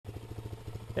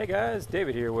Hey guys,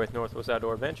 David here with Northwest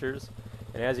Outdoor Adventures,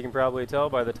 and as you can probably tell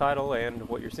by the title and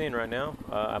what you're seeing right now,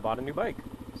 I bought a new bike.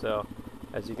 So,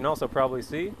 as you can also probably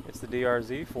see, it's the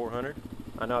DRZ400.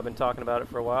 I know I've been talking about it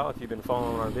for a while if you've been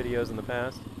following our videos in the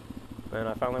past, and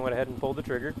I finally went ahead and pulled the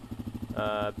trigger.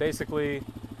 Basically,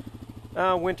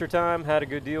 winter time, had a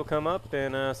good deal come up,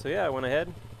 and so yeah, I went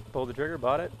ahead, pulled the trigger,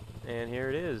 bought it, and here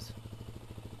it is.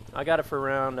 I got it for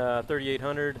around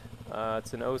 3,800.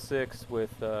 It's an '06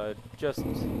 with just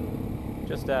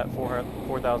at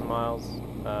 4,000 miles.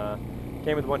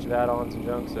 Came with a bunch of add-ons and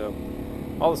junk, so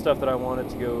all the stuff that I wanted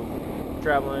to go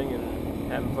traveling and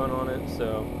having fun on it.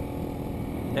 So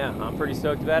yeah, I'm pretty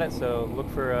stoked about it. So look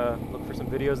for some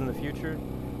videos in the future.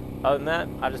 Other than that,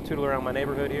 I just tootle around my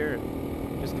neighborhood here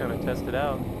and just kind of test it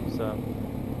out. So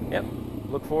yep,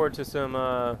 look forward to some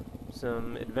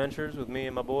adventures with me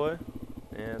and my boy.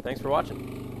 And thanks for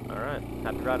watching. All right,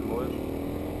 happy riding, boys.